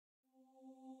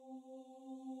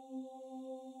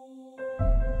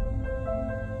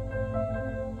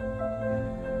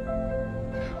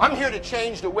I'm here to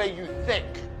change the way you think.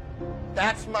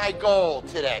 That's my goal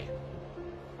today.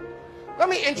 Let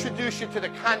me introduce you to the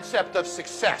concept of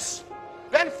success.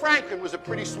 Ben Franklin was a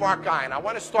pretty smart guy, and I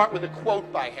want to start with a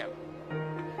quote by him.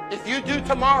 If you do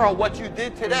tomorrow what you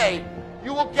did today,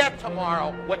 you will get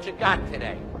tomorrow what you got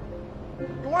today.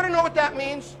 You want to know what that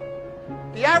means?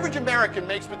 The average American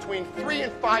makes between 3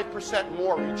 and 5%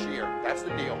 more each year. That's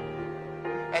the deal.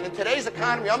 And in today's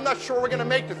economy, I'm not sure we're going to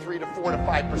make the 3 to 4 to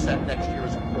 5% next year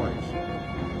as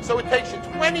employees. So it takes you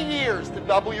 20 years to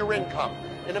double your income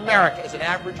in America as an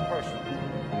average person.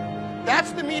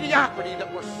 That's the mediocrity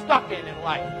that we're stuck in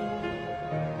life.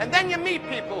 And then you meet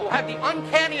people who have the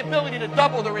uncanny ability to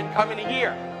double their income in a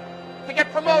year, to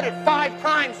get promoted 5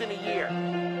 times in a year.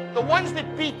 The ones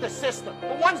that beat the system,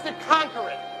 the ones that conquer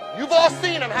it. You've all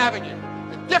seen them, haven't you?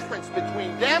 The difference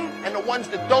between them and the ones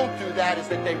that don't do that is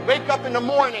that they wake up in the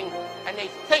morning and they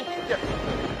think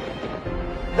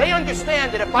differently. They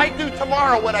understand that if I do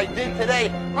tomorrow what I did today,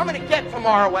 I'm going to get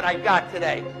tomorrow what I got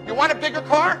today. You want a bigger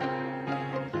car?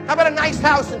 How about a nice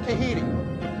house in Tahiti?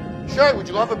 Sure, would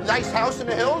you love a nice house in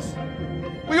the hills?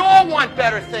 We all want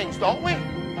better things, don't we?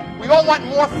 We all want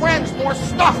more friends, more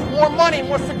stuff, more money,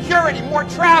 more security, more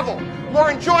travel,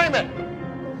 more enjoyment.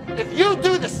 If you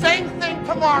do the same thing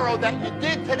tomorrow that you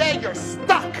did today, you're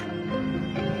stuck.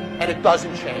 And it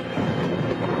doesn't change.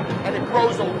 And it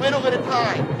grows a little at a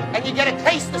time. And you get a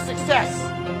taste of success.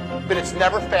 But it's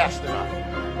never fast enough.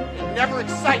 It never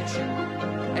excites you.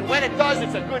 And when it does,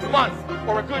 it's a good month,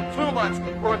 or a good 2 months,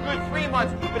 or a good 3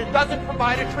 months. But it doesn't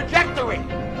provide a trajectory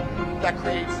that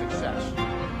creates success.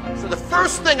 So the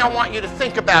first thing I want you to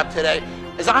think about today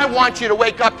is I want you to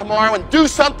wake up tomorrow and do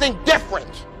something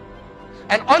different.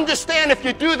 And understand if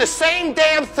you do the same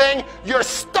damn thing, you're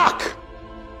stuck.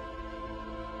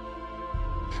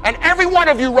 And every one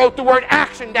of you wrote the word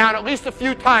action down at least a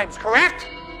few times, correct?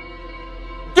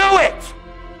 Do it!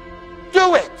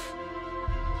 Do it!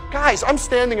 Guys, I'm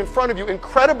standing in front of you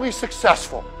incredibly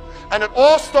successful. And it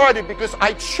all started because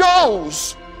I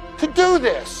chose to do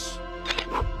this.